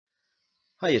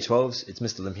Hi Year 12s, it's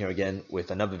Mr. Lim here again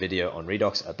with another video on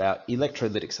Redox about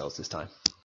electrolytic cells this time.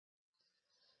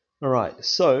 Alright,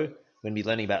 so we're going to be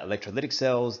learning about electrolytic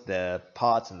cells, their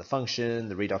parts and the function,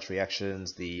 the redox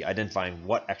reactions, the identifying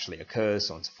what actually occurs,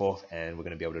 so on and so forth, and we're going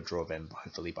to be able to draw them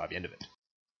hopefully by the end of it.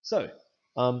 So,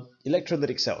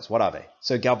 electrolytic cells, what are they?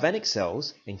 So galvanic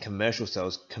cells and commercial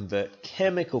cells convert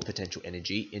chemical potential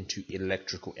energy into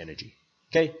electrical energy.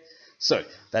 Okay? So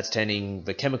that's turning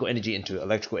the chemical energy into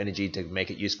electrical energy to make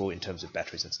it useful in terms of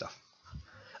batteries and stuff.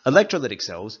 Electrolytic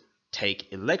cells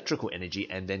take electrical energy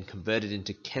and then convert it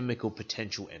into chemical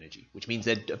potential energy, which means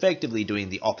they're effectively doing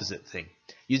the opposite thing,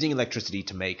 using electricity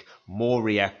to make more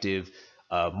reactive,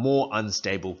 more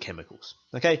unstable chemicals.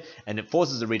 Okay, and it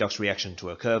forces a redox reaction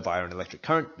to occur via an electric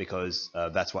current because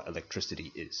that's what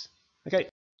electricity is. Okay,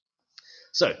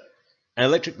 so an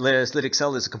electrolytic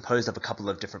cell is composed of a couple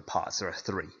of different parts. There are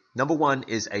three. Number one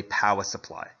is a power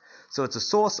supply. So it's a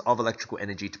source of electrical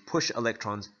energy to push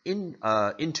electrons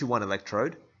into one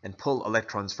electrode and pull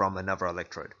electrons from another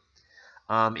electrode.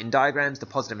 In diagrams, the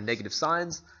positive and negative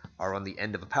signs are on the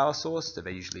end of a power source, so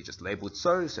they're usually just labeled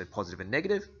so positive and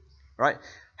negative, right?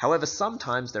 However,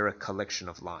 sometimes they're a collection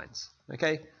of lines,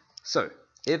 okay? So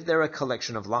if they're a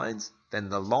collection of lines, then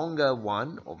the longer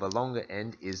one or the longer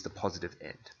end is the positive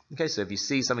end. Okay, so if you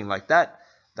see something like that,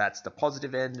 that's the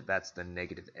positive end, that's the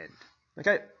negative end.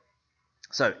 Okay,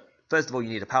 so first of all, you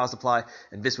need a power supply,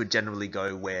 and this would generally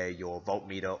go where your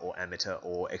voltmeter or ammeter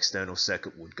or external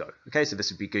circuit would go. Okay, so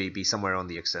this would be somewhere on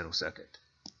the external circuit.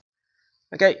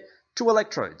 Okay, two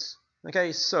electrodes.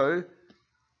 Okay, so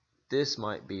this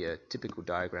might be a typical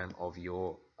diagram of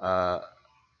your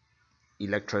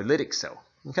electrolytic cell.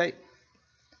 Okay,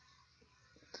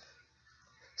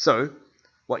 so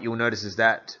what you'll notice is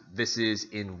that this is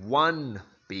in one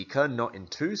beaker, not in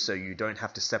two, so you don't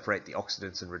have to separate the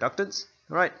oxidants and reductants.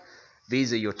 All right,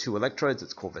 these are your two electrodes.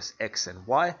 Let's call this X and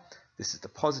Y. This is the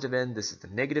positive end, this is the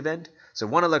negative end. So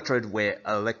one electrode where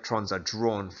electrons are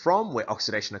drawn from, where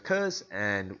oxidation occurs,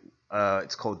 and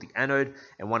it's called the anode,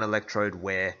 and one electrode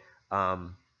where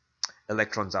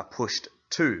electrons are pushed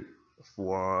to,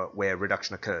 for where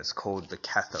reduction occurs, called the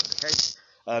cathode.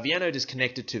 Okay, the anode is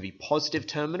connected to the positive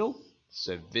terminal.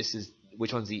 So this is,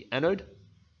 which one's the anode?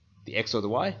 The X or the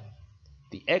Y?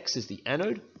 The X is the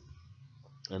anode,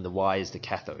 and the Y is the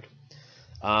cathode.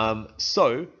 What's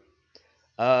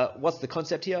the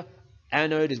concept here?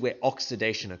 Anode is where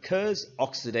oxidation occurs.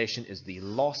 Oxidation is the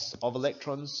loss of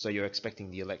electrons, so you're expecting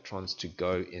the electrons to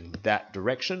go in that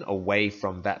direction, away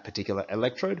from that particular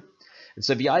electrode. And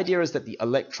so the idea is that the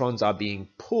electrons are being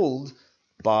pulled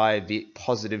by the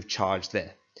positive charge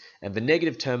there. And the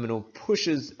negative terminal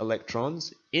pushes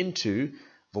electrons into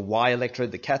the Y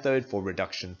electrode, the cathode, for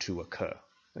reduction to occur.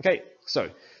 Okay,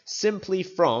 so simply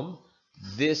from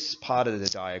this part of the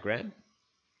diagram,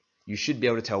 you should be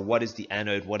able to tell what is the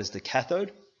anode, what is the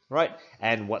cathode, right?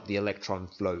 And what the electron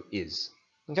flow is.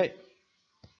 Okay.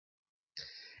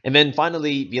 And then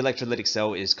finally, the electrolytic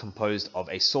cell is composed of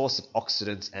a source of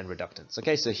oxidants and reductants.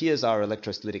 Okay, so here's our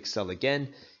electrolytic cell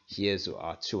again. Here's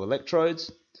our two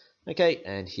electrodes. Okay,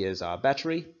 and here's our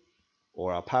battery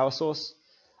or our power source.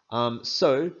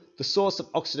 So the source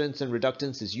of oxidants and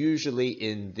reductants is usually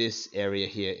in this area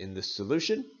here in the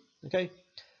solution. Okay.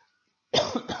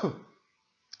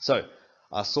 So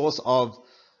our source of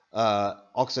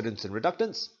oxidants and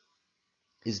reductants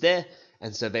is there,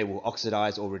 and so they will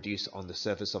oxidize or reduce on the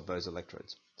surface of those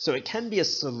electrodes. So it can be a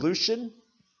solution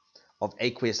of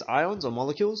aqueous ions or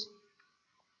molecules,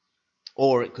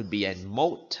 or it could be a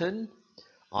molten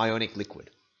ionic liquid.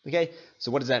 Okay, so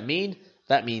what does that mean?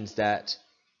 That means that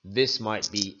this might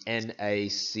be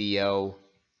NaCl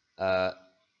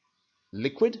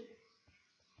liquid,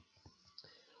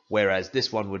 whereas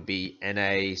this one would be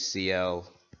NaClAq.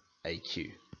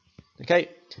 Okay,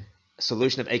 a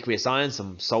solution of aqueous ions,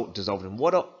 some salt dissolved in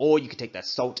water, or you could take that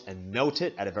salt and melt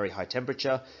it at a very high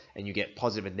temperature, and you get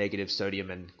positive and negative sodium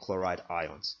and chloride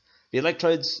ions. The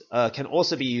electrodes can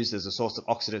also be used as a source of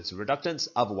oxidants and reductants.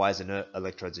 Otherwise, inert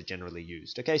electrodes are generally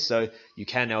used. Okay, so you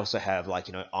can also have, like,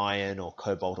 iron or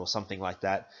cobalt or something like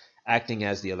that acting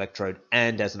as the electrode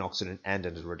and as an oxidant and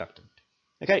as a reductant.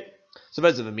 Okay, so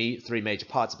those are the three major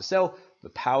parts of a cell: the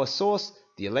power source,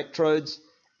 the electrodes,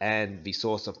 and the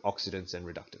source of oxidants and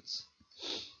reductants.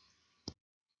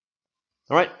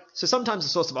 All right, so sometimes the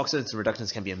source of oxidants and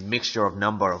reductants can be a mixture of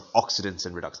number of oxidants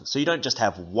and reductants. So you don't just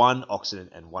have one oxidant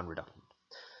and one reductant.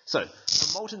 So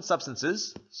for molten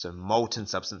substances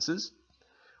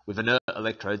with inert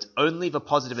electrodes, only the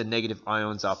positive and negative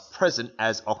ions are present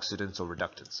as oxidants or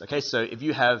reductants. Okay, so if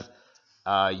you have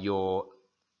your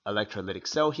electrolytic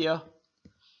cell here,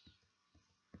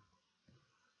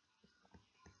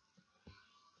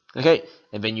 Okay,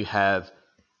 and then you have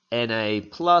Na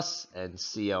plus and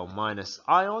Cl minus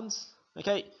ions.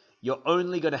 Okay, you're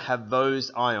only going to have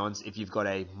those ions if you've got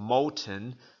a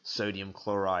molten sodium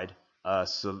chloride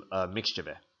mixture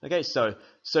there. Okay, so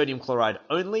sodium chloride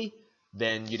only,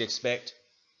 then you'd expect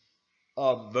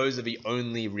those are the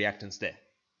only reactants there.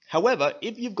 However,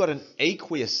 if you've got an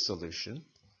aqueous solution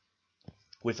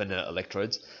with inert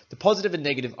electrodes, the positive and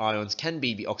negative ions can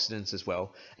be the oxidants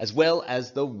as well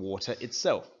as the water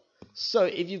itself. So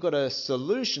if you've got a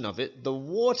solution of it, the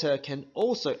water can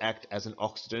also act as an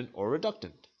oxidant or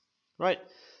reductant, right?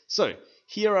 So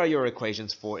here are your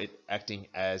equations for it acting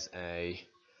as in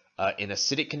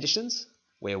acidic conditions,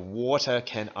 where water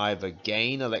can either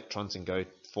gain electrons and go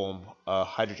form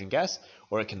hydrogen gas,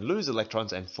 or it can lose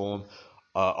electrons and form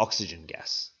oxygen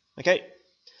gas. Okay,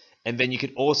 and then you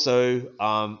could also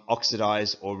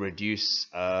oxidize or reduce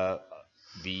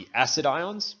the acid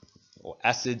ions, or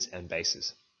acids and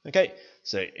bases. Okay,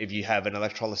 so if you have an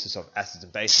electrolysis of acids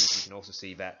and bases, you can also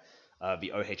see that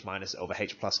the OH minus over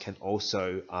H plus can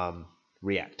also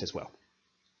react as well.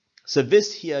 So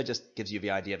this here just gives you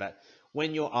the idea that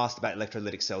when you're asked about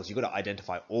electrolytic cells, you've got to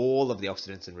identify all of the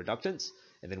oxidants and reductants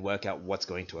and then work out what's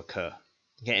going to occur.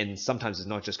 Okay, and sometimes it's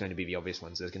not just going to be the obvious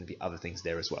ones, there's going to be other things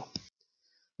there as well.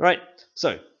 Right,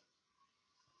 so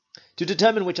to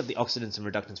determine which of the oxidants and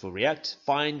reductants will react,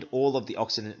 find all of the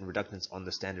oxidant and reductants on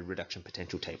the standard reduction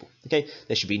potential table. Okay,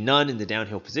 there should be none in the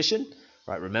downhill position.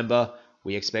 Right, remember,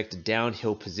 we expect a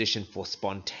downhill position for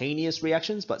spontaneous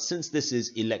reactions, but since this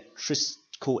is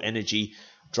electrical energy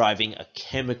driving a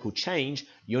chemical change,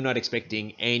 you're not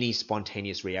expecting any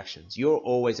spontaneous reactions. You're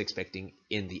always expecting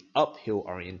in the uphill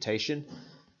orientation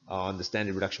on the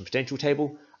standard reduction potential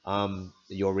table,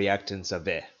 your reactants are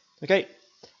there. Okay.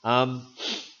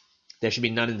 There should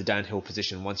be none in the downhill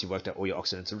position once you've worked out all your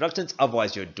oxidants and reductants.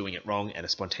 Otherwise, you're doing it wrong and a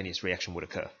spontaneous reaction would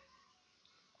occur.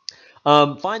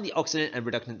 Find the oxidant and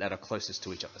reductant that are closest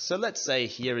to each other. So let's say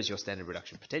here is your standard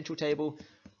reduction potential table.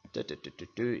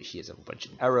 Here's a whole bunch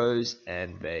of arrows,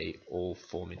 and they all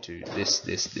form into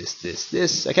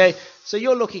this. Okay, so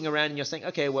you're looking around and you're saying,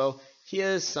 okay, well,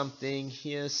 here's something,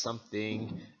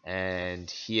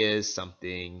 and here's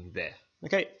something there.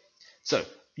 Okay, so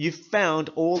you've found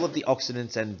all of the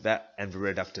oxidants and the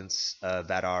reductants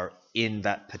that are in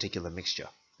that particular mixture.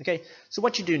 Okay, so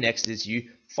what you do next is you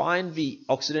find the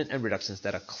oxidant and reductants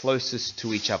that are closest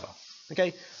to each other.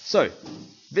 Okay, so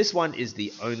this one is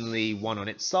the only one on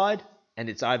its side, and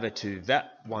it's either to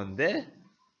that one there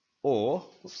or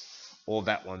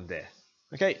that one there.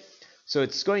 Okay, so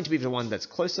it's going to be the one that's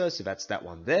closer, so that's that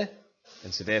one there,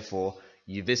 and so therefore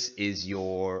this is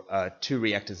your two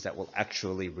reactants that will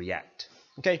actually react.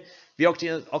 Okay, the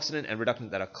oxidant and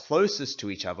reductant that are closest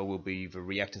to each other will be the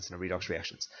reactants in the redox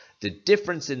reactions. The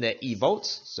difference in their E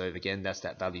volts, so again that's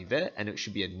that value there, and it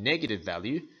should be a negative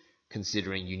value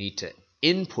considering you need to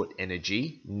input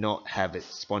energy, not have it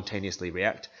spontaneously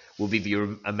react, will be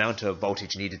the amount of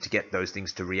voltage needed to get those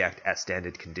things to react at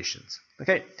standard conditions.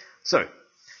 Okay, so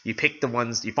you pick the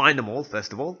ones, you find them all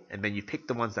first of all, and then you pick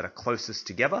the ones that are closest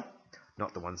together,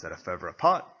 not the ones that are further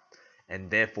apart, and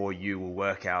therefore you will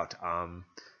work out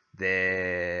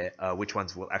which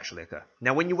ones will actually occur.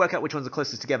 Now when you work out which ones are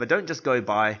closest together, don't just go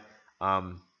by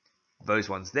those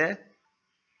ones there,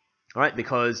 all right,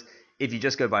 because if you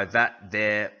just go by that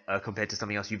there compared to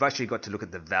something else, you've actually got to look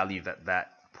at the value that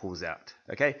pulls out.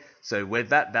 Okay, so where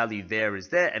that value there is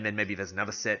there, and then maybe there's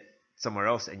another set somewhere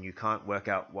else, and you can't work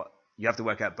out what you have to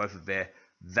work out both of their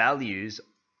values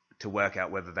to work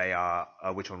out whether they are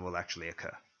which one will actually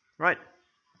occur. Right.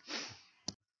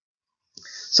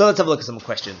 So let's have a look at some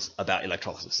questions about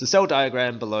electrolysis. The cell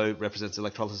diagram below represents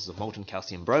electrolysis of molten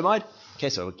calcium bromide. Okay,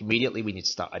 so immediately we need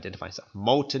to start identifying stuff.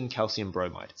 Molten calcium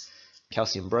bromide.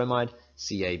 Calcium bromide,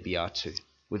 CaBr2,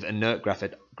 with inert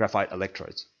graphite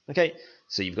electrodes. Okay,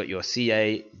 so you've got your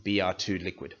CaBr2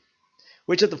 liquid.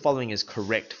 Which of the following is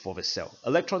correct for the cell?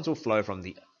 Electrons will flow from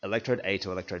the electrode A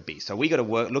to electrode B. So we got to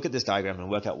look at this diagram and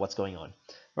work out what's going on.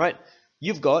 Right?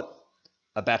 You've got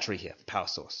a battery here, power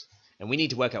source. And we need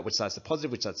to work out which side's the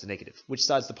positive, which side's the negative. Which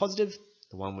side's the positive?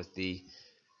 The one with the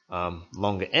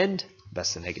longer end,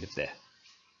 that's the negative there.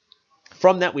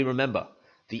 From that, we remember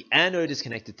the anode is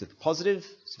connected to the positive,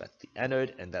 so that's the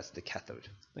anode, and that's the cathode.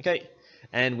 Okay,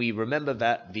 and we remember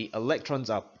that the electrons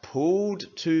are pulled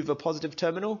to the positive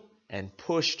terminal and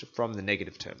pushed from the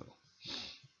negative terminal.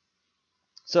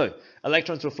 So,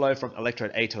 electrons will flow from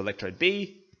electrode A to electrode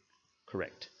B.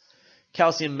 Correct.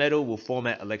 Calcium metal will form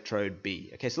at electrode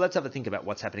B. Okay, so let's have a think about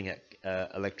what's happening at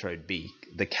electrode B,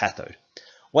 the cathode.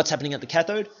 What's happening at the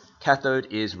cathode? Cathode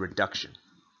is reduction.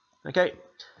 Okay,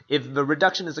 if the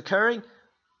reduction is occurring,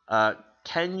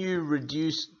 can you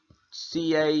reduce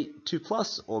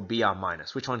Ca2+ or Br-?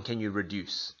 Which one can you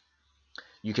reduce?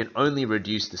 You can only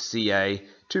reduce the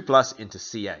Ca2+ into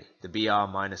Ca. The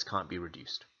Br- can't be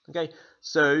reduced. Okay,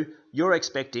 so you're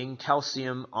expecting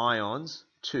calcium ions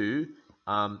to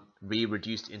be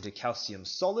reduced into calcium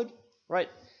solid, right?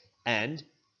 And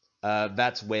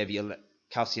that's where the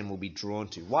calcium will be drawn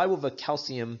to. Why will the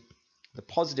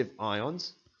positive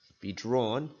ions, be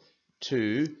drawn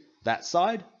to that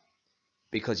side?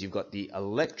 Because you've got the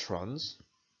electrons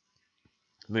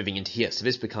moving into here. So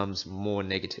this becomes more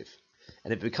negative.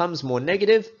 And if it becomes more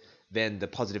negative, then the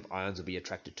positive ions will be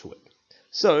attracted to it.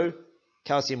 So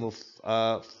calcium will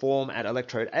form at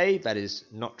electrode A. That is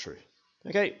not true.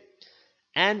 Okay.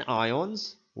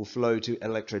 Anions will flow to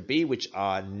electrode B, which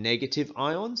are negative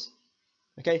ions.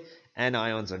 Okay.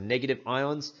 Anions are negative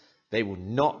ions. They will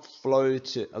not flow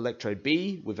to electrode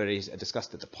B. We've already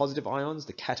discussed that the positive ions,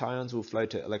 the cations, will flow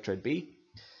to electrode B.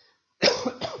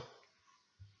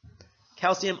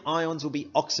 Calcium ions will be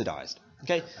oxidized.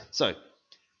 Okay, so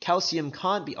calcium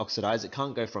can't be oxidized. It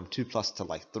can't go from 2+ to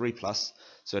like 3+.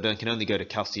 So it can only go to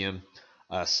calcium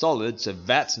solid. So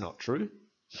that's not true.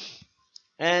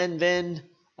 And then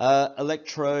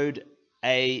electrode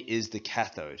A is the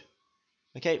cathode.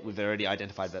 Okay, we've already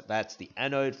identified that that's the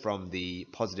anode from the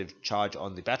positive charge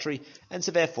on the battery. And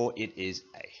so therefore it is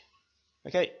A.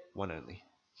 Okay, one only.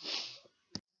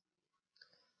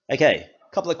 Okay, a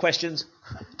couple of questions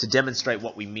to demonstrate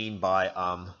what we mean by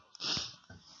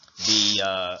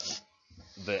the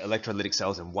electrolytic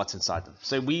cells and what's inside them.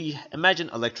 So we imagine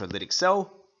electrolytic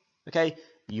cell. Okay,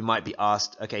 you might be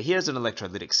asked, okay, here's an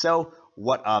electrolytic cell.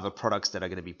 What are the products that are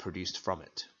going to be produced from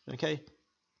it? Okay,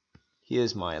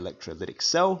 here's my electrolytic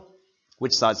cell.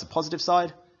 Which side's the positive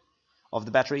side of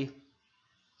the battery?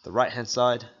 The right-hand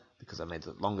side, because I made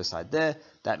the longer side there.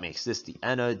 That makes this the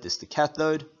anode, this the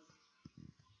cathode.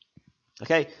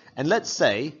 Okay, and let's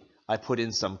say I put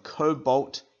in some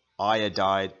cobalt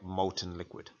iodide molten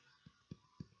liquid.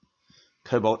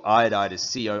 Cobalt iodide is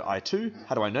COI2.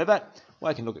 How do I know that? Well,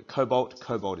 I can look at cobalt.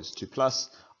 Cobalt is 2+,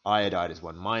 iodide is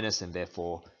 1-, and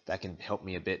therefore that can help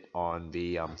me a bit on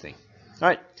the thing. All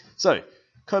right, so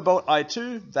cobalt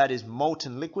I2, that is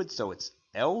molten liquid, so it's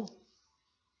L.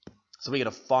 So we're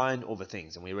going to find all the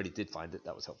things, and we already did find it.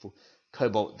 That was helpful.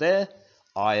 Cobalt there,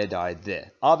 iodide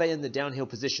there. Are they in the downhill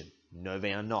position? No,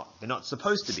 they are not. They're not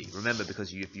supposed to be. Remember,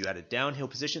 because if you had a downhill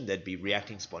position, they'd be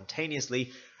reacting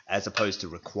spontaneously as opposed to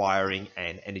requiring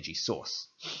an energy source.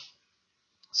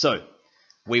 So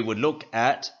we would look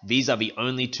at, these are the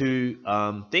only two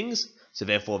things, so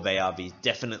therefore they are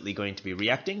definitely going to be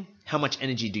reacting. How much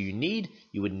energy do you need?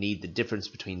 You would need the difference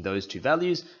between those two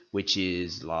values, which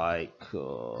is like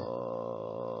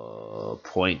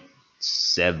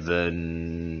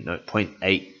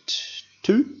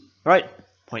 0.82, right?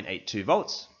 0.82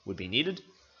 volts would be needed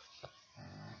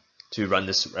to run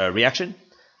this reaction.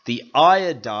 The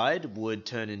iodide would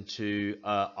turn into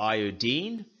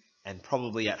iodine, and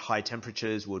probably at high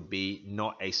temperatures would be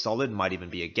not a solid, might even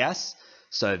be a gas.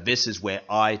 So this is where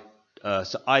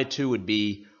I2 would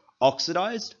be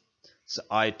oxidized. So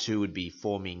I2 would be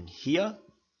forming here,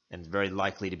 and very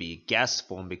likely to be a gas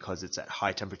form because it's at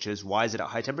high temperatures. Why is it at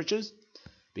high temperatures?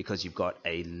 Because you've got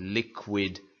a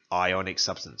liquid ionic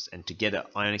substance, and to get an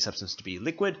ionic substance to be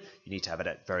liquid, you need to have it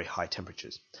at very high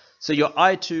temperatures. So your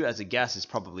I2 as a gas is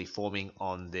probably forming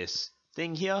on this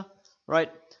thing here,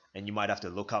 right? And you might have to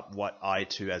look up what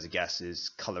I2 as a gas's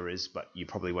color is, but you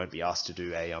probably won't be asked to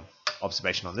do a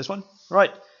observation on this one,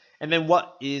 right? And then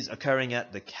what is occurring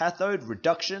at the cathode?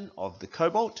 Reduction of the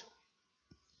cobalt.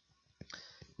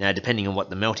 Now, depending on what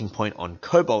the melting point on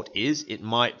cobalt is, it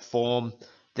might form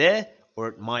there, or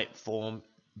it might form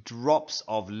drops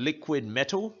of liquid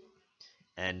metal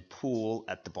and pool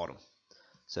at the bottom.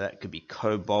 So that could be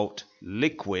cobalt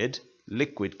liquid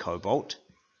cobalt,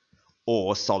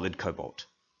 or solid cobalt.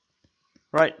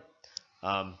 Right?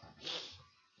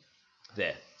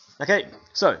 There. Okay,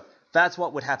 so that's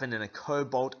what would happen in a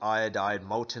cobalt iodide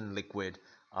molten liquid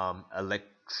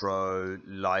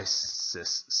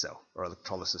electrolysis cell, or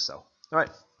electrolysis cell. All right,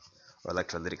 or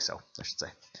electrolytic cell, I should say.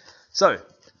 So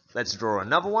let's draw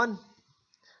another one.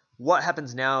 What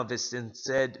happens now if this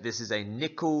instead, this is a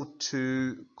nickel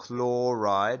 2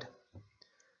 chloride,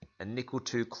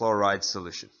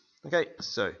 solution. Okay,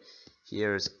 so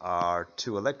here's our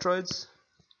two electrodes.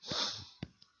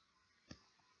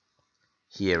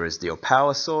 Here is your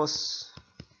power source.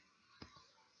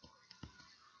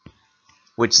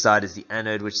 Which side is the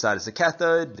anode, which side is the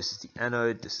cathode? This is the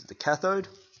anode, this is the cathode.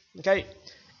 Okay,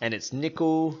 and it's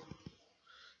nickel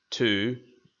 2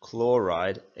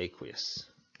 chloride aqueous.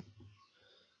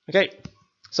 Okay,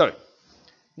 so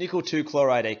nickel 2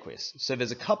 chloride aqueous. So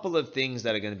there's a couple of things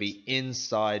that are going to be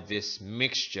inside this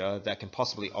mixture that can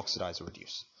possibly oxidize or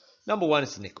reduce. Number one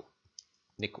is the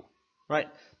nickel, right?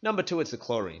 Number two, it's the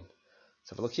chlorine.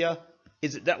 So if I look here,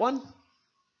 is it that one?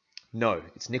 No,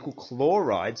 it's nickel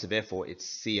chloride, so therefore it's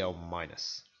Cl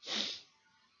minus.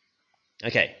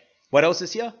 Okay, what else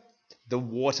is here? The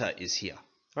water is here,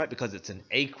 right? Because it's an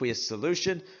aqueous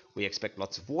solution, we expect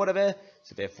lots of water there,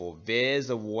 so therefore there's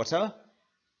a water,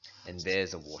 and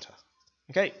there's a water.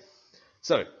 Okay,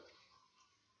 so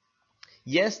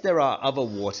yes, there are other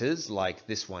waters like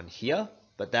this one here,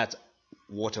 but that's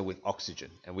water with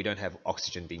oxygen, and we don't have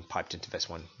oxygen being piped into this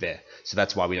one there. So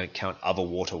that's why we don't count other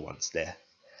water ones there.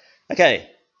 Okay,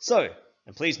 so,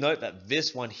 and please note that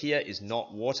this one here is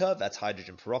not water, that's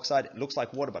hydrogen peroxide. It looks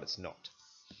like water, but it's not.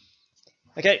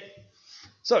 Okay,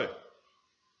 so,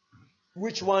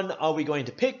 which one are we going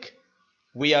to pick?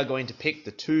 We are going to pick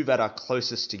the two that are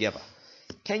closest together.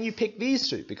 Can you pick these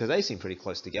two? Because they seem pretty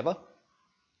close together.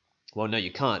 Well, no,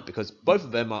 you can't, because both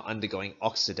of them are undergoing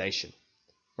oxidation,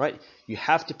 right? You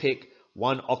have to pick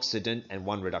one oxidant and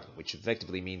one reductant, which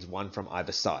effectively means one from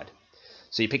either side.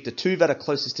 So you pick the two that are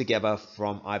closest together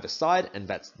from either side, and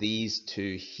that's these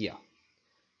two here,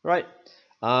 right?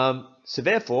 So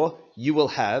therefore, you will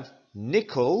have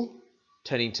nickel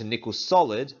turning to nickel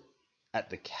solid at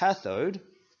the cathode,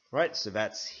 right? So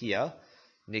that's here,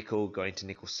 nickel going to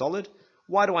nickel solid.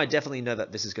 Why do I definitely know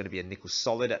that this is going to be a nickel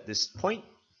solid at this point?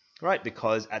 Right,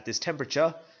 because at this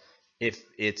temperature, if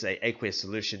it's an aqueous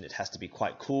solution, it has to be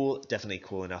quite cool, definitely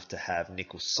cool enough to have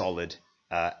nickel solid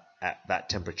at that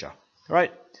temperature.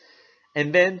 Right,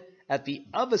 and then at the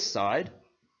other side,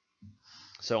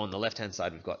 so on the left-hand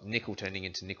side, we've got nickel turning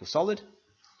into nickel solid.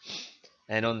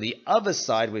 And on the other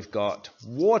side, we've got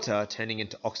water turning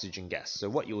into oxygen gas. So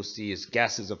what you'll see is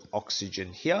gases of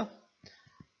oxygen here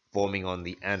forming on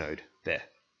the anode there.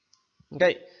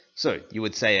 Okay, so you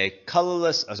would say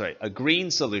a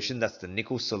green solution, that's the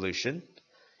nickel solution,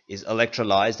 is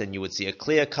electrolyzed, and you would see a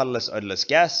clear, colorless, odorless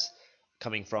gas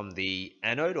coming from the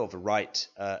anode or the right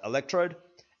electrode,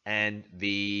 and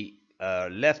the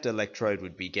left electrode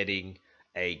would be getting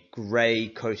a gray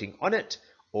coating on it,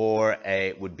 or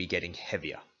would be getting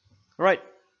heavier. All right,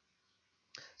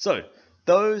 so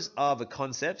those are the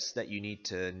concepts that you need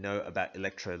to know about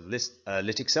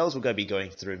electrolytic cells. We're going to be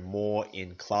going through more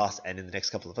in class and in the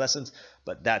next couple of lessons,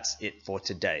 but that's it for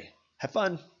today. Have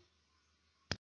fun!